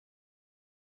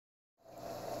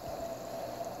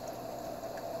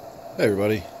Hey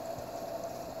everybody,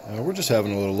 we're just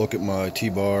having a little look at my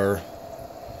T-bar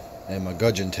and my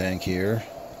Gudgeon tank here.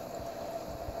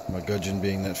 My Gudgeon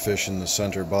being that fish in the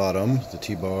center bottom,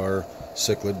 the Bar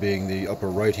Cichlid being the upper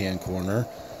right hand corner,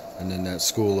 and then that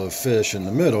school of fish in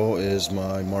the middle is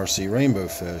my Marci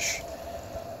Rainbowfish.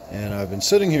 And I've been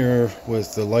sitting here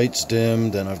with the lights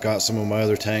dimmed, and I've got some of my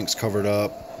other tanks covered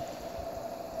up,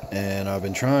 and I've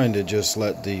been trying to just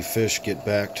let the fish get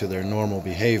back to their normal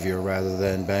behavior rather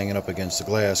than banging up against the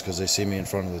glass because they see me in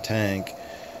front of the tank.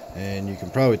 And you can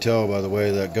probably tell by the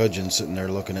way that Gudgeon's sitting there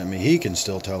looking at me. He can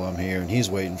still tell I'm here, and he's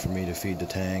waiting for me to feed the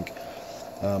tank.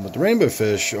 But the rainbow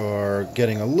fish are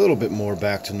getting a little bit more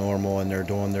back to normal, and they're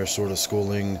doing their sort of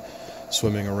schooling,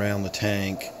 swimming around the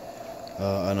tank.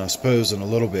 And I suppose in a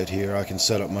little bit here I can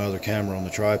set up my other camera on the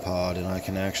tripod, and I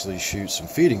can actually shoot some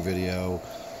feeding video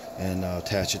and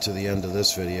attach it to the end of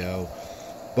this video.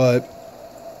 But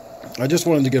I just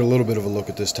wanted to get a little bit of a look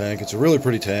at this tank. It's a really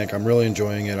pretty tank. I'm really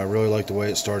enjoying it. I really like the way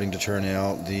it's starting to turn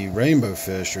out. The rainbow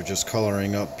fish are just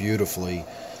coloring up beautifully.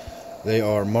 They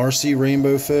are Marci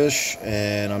Rainbowfish,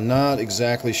 and I'm not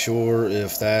exactly sure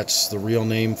if that's the real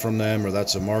name from them or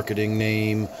that's a marketing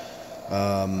name.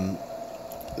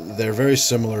 They're very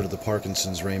similar to the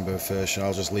Parkinson's rainbowfish, and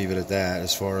I'll just leave it at that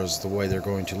as far as the way they're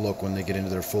going to look when they get into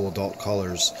their full adult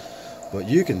colors. But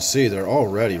you can see they're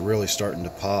already really starting to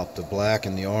pop. The black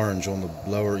and the orange on the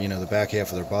lower, the back half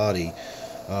of their body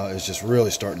is just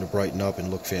really starting to brighten up and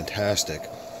look fantastic.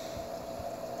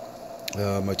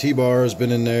 My T-bar has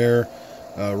been in there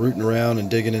rooting around and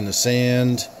digging in the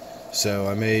sand. So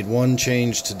I made one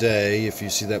change today. If you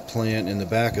see that plant in the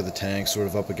back of the tank sort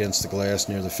of up against the glass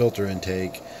near the filter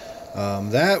intake,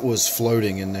 that was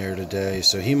floating in there today,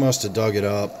 so he must have dug it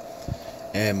up,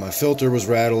 and my filter was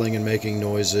rattling and making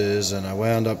noises, and I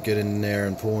wound up getting in there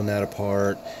and pulling that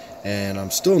apart, and I'm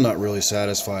still not really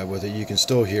satisfied with it. You can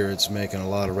still hear it's making a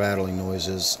lot of rattling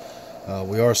noises.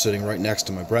 We are sitting right next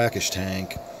to my brackish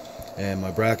tank, and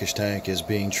my brackish tank is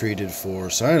being treated for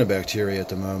cyanobacteria at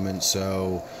the moment,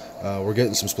 so we're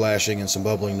getting some splashing and some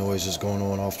bubbling noises going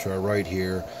on off to our right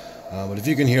here. But if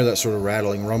you can hear that sort of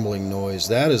rattling, rumbling noise,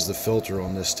 that is the filter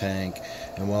on this tank.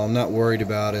 And while I'm not worried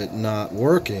about it not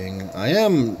working, I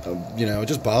am, it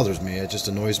just bothers me. It just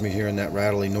annoys me hearing that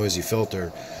rattling, noisy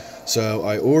filter. So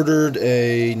I ordered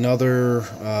another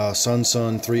Sun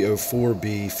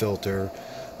 304B filter.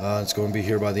 It's going to be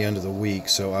here by the end of the week,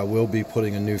 so I will be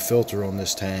putting a new filter on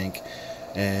this tank,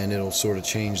 and it'll sort of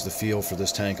change the feel for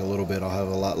this tank a little bit. I'll have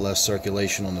a lot less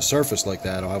circulation on the surface like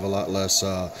that. I'll have a lot less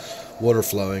water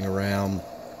flowing around,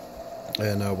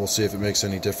 and we'll see if it makes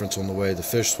any difference on the way the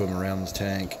fish swim around the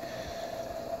tank.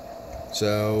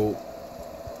 So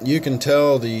you can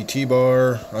tell the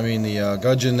the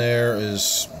Gudgeon there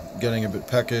is getting a bit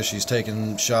peckish. He's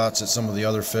taking shots at some of the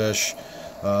other fish.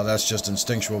 That's just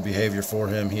instinctual behavior for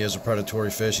him. He is a predatory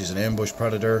fish. He's an ambush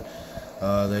predator.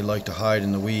 They like to hide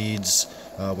in the weeds,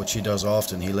 which he does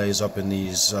often. He lays up in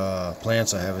these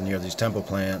plants I have in here, these temple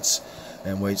plants,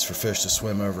 and waits for fish to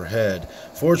swim overhead.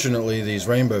 Fortunately, these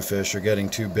rainbow fish are getting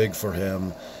too big for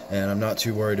him, and I'm not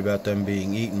too worried about them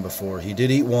being eaten before. He did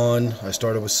eat one. I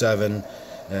started with 7,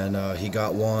 and he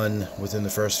got one within the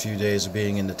first few days of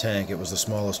being in the tank. It was the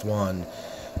smallest one.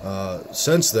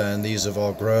 Since then, these have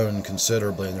all grown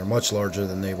considerably, and they're much larger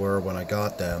than they were when I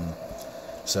got them.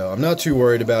 So I'm not too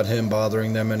worried about him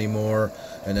bothering them anymore.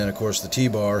 And then, of course, the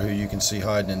T-bar, who you can see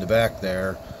hiding in the back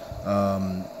there,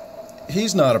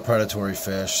 he's not a predatory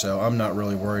fish, so I'm not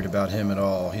really worried about him at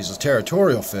all. He's a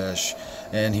territorial fish,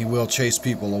 and he will chase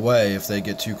people away if they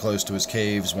get too close to his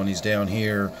caves. When he's down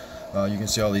here, you can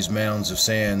see all these mounds of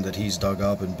sand that he's dug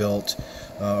up and built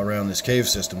around this cave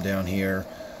system down here.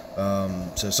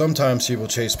 So sometimes he will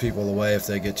chase people away if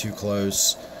they get too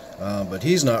close, but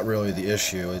he's not really the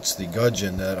issue. It's the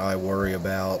Gudgeon that I worry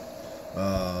about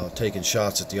taking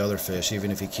shots at the other fish.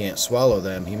 Even if he can't swallow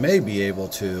them, he may be able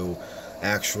to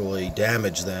actually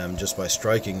damage them just by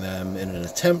striking them in an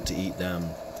attempt to eat them.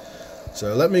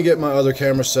 So let me get my other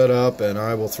camera set up, and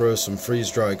I will throw some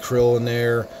freeze-dried krill in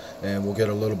there, and we'll get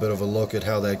a little bit of a look at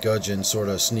how that Gudgeon sort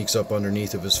of sneaks up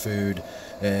underneath of his food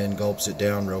and gulps it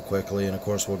down real quickly. And of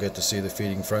course we'll get to see the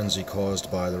feeding frenzy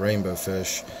caused by the rainbow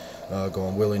fish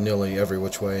going willy-nilly every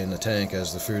which way in the tank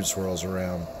as the food swirls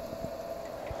around.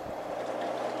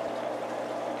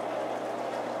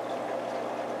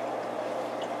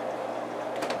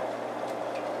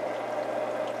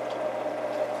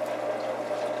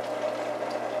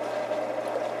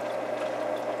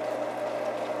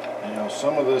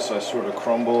 Some of this I sort of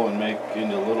crumble and make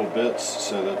into little bits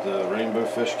so that the rainbow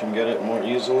fish can get it more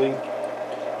easily,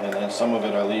 and then some of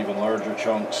it I leave in larger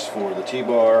chunks for the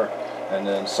T-bar, and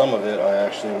then some of it I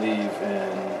actually leave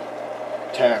in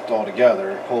tacked all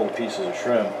together, whole pieces of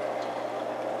shrimp.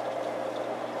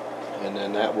 And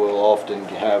then that will often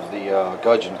have the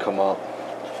gudgeon come up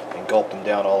and gulp them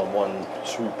down all in one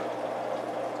swoop.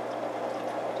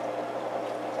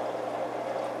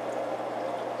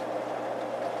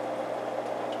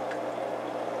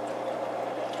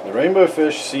 The rainbow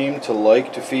fish seem to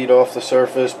like to feed off the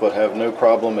surface, but have no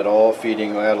problem at all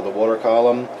feeding out of the water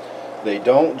column. They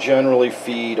don't generally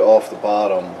feed off the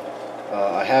bottom.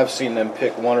 I have seen them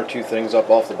pick one or two things up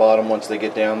off the bottom once they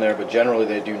get down there, but generally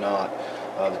they do not.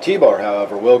 The T-bar,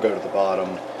 however, will go to the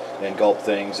bottom and gulp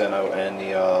things, and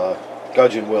the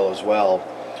gudgeon will as well.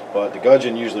 But the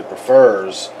gudgeon usually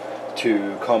prefers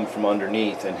to come from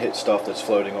underneath and hit stuff that's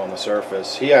floating on the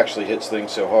surface. He actually hits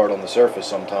things so hard on the surface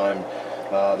sometime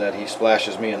that he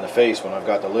splashes me in the face when I've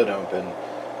got the lid open.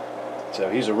 So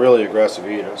he's a really aggressive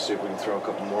eater. Let's see if we can throw a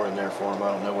couple more in there for him.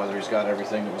 I don't know whether he's got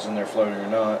everything that was in there floating or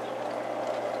not.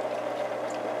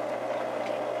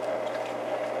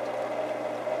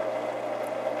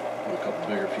 Put a couple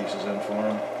bigger pieces in for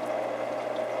him.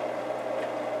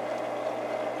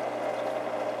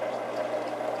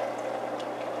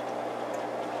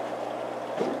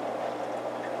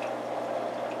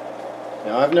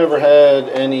 Now, I've never had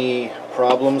any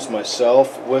problems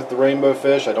myself with the rainbow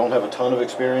fish. I don't have a ton of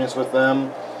experience with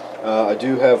them. I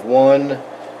do have one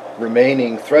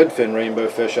remaining threadfin rainbow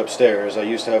fish upstairs. I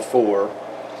used to have 4.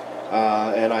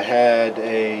 And I had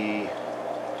a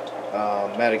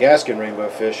Madagascan rainbow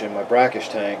fish in my brackish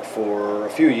tank for a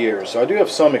few years. So I do have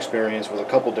some experience with a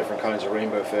couple different kinds of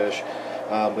rainbow fish.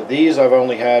 But these I've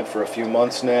only had for a few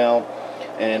months now.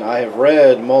 And I have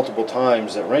read multiple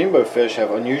times that rainbow fish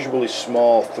have unusually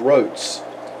small throats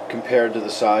compared to the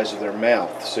size of their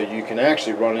mouth. So you can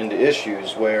actually run into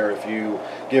issues where if you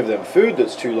give them food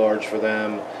that's too large for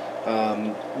them,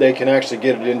 they can actually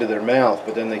get it into their mouth,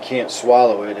 but then they can't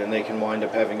swallow it, and they can wind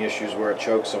up having issues where it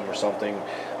chokes them or something.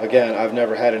 Again, I've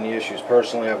never had any issues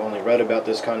personally. I've only read about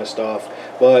this kind of stuff,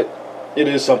 but it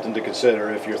is something to consider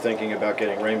if you're thinking about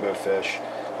getting rainbow fish.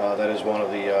 That is one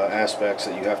of the aspects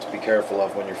that you have to be careful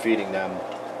of when you're feeding them.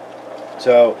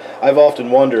 So I've often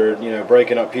wondered, you know,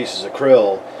 breaking up pieces of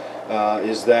krill,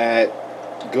 is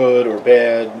that good or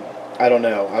bad? I don't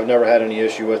know. I've never had any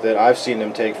issue with it. I've seen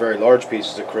them take very large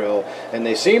pieces of krill, and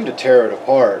they seem to tear it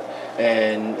apart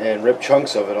and rip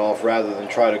chunks of it off rather than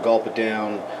try to gulp it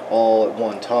down all at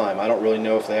one time. I don't really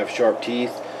know if they have sharp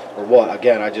teeth or what.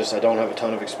 Again, I don't have a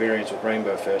ton of experience with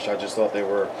rainbow fish. I just thought they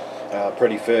were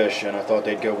pretty fish, and I thought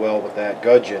they'd go well with that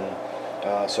gudgeon.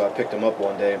 So I picked them up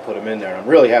one day and put them in there, and I'm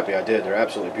really happy I did. They're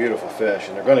absolutely beautiful fish,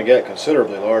 and they're going to get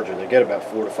considerably larger. They get about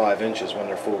 4 to 5 inches when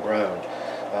they're full grown.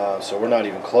 So we're not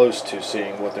even close to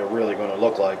seeing what they're really going to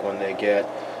look like when they get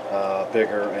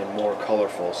bigger and more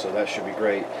colorful. So that should be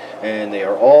great. And they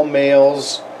are all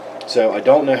males, so I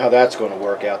don't know how that's going to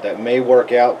work out. That may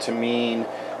work out to mean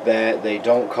that they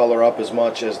don't color up as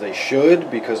much as they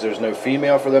should because there's no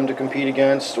female for them to compete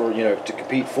against, or to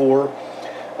compete for.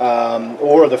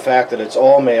 Or the fact that it's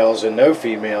all males and no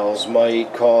females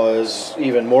might cause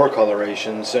even more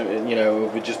coloration. So,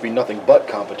 it would just be nothing but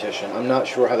competition. I'm not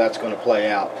sure how that's going to play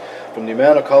out. From the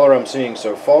amount of color I'm seeing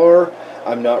so far,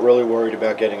 I'm not really worried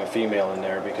about getting a female in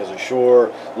there because it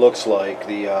sure looks like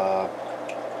the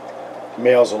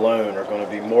males alone are going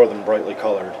to be more than brightly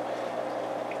colored.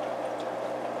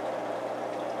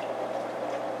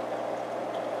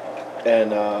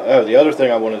 And the other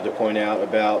thing I wanted to point out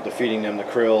about the feeding them the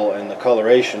krill and the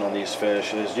coloration on these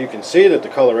fish is you can see that the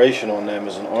coloration on them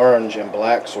is an orange and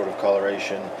black sort of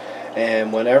coloration.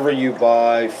 And whenever you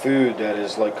buy food that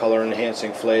is like color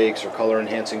enhancing flakes or color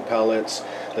enhancing pellets,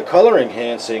 the color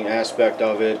enhancing aspect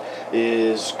of it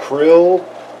is krill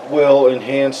will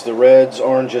enhance the reds,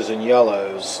 oranges, and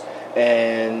yellows.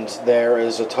 And there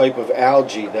is a type of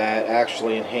algae that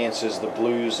actually enhances the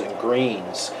blues and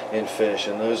greens in fish,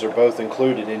 and those are both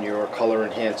included in your color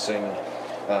enhancing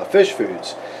fish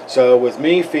foods. So with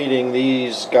me feeding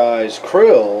these guys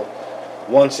krill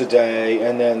once a day,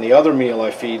 and then the other meal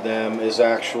I feed them is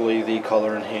actually the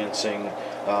color enhancing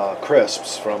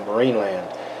crisps from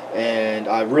Marineland, and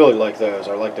I really like those.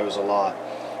 I like those a lot.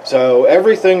 So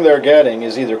everything they're getting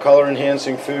is either color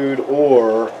enhancing food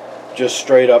or just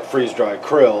straight up freeze-dried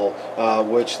krill,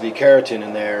 which the keratin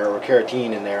in there, or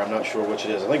carotene in there, I'm not sure which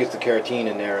it is. I think it's the carotene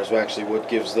in there is actually what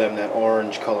gives them that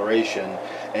orange coloration,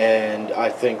 and I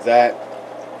think that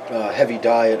heavy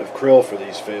diet of krill for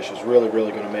these fish is really,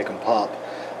 really going to make them pop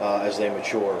as they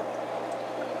mature.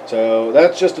 So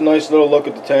that's just a nice little look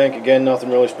at the tank. Again, nothing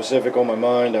really specific on my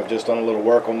mind. I've just done a little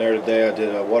work on there today. I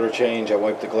did a water change. I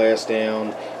wiped the glass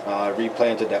down. I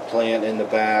replanted that plant in the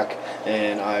back,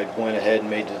 and I went ahead and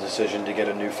made the decision to get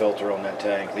a new filter on that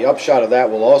tank. The upshot of that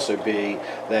will also be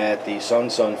that the Sun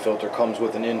filter comes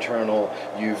with an internal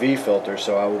UV filter,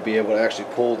 so I will be able to actually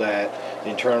pull that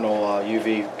internal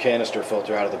UV canister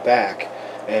filter out of the back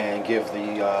and give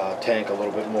the tank a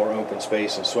little bit more open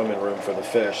space and swimming room for the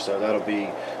fish. So that'll be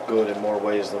good in more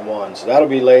ways than one. So that'll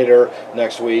be later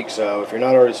next week. So if you're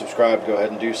not already subscribed, go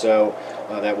ahead and do so.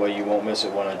 That way you won't miss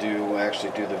it when I do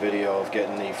actually do the video of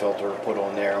getting the filter put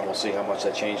on there, and we'll see how much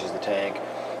that changes the tank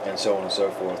and so on and so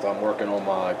forth. I'm working on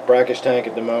my brackish tank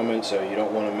at the moment, so you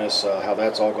don't want to miss how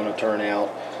that's all going to turn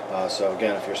out. So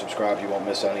again, if you're subscribed, you won't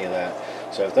miss any of that.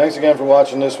 So thanks again for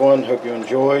watching this one. Hope you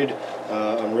enjoyed.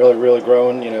 I'm really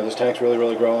growing. You know, this tank's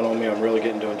really growing on me. I'm really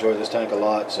getting to enjoy this tank a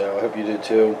lot, so I hope you did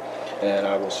too. And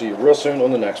I will see you real soon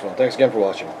on the next one. Thanks again for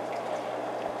watching.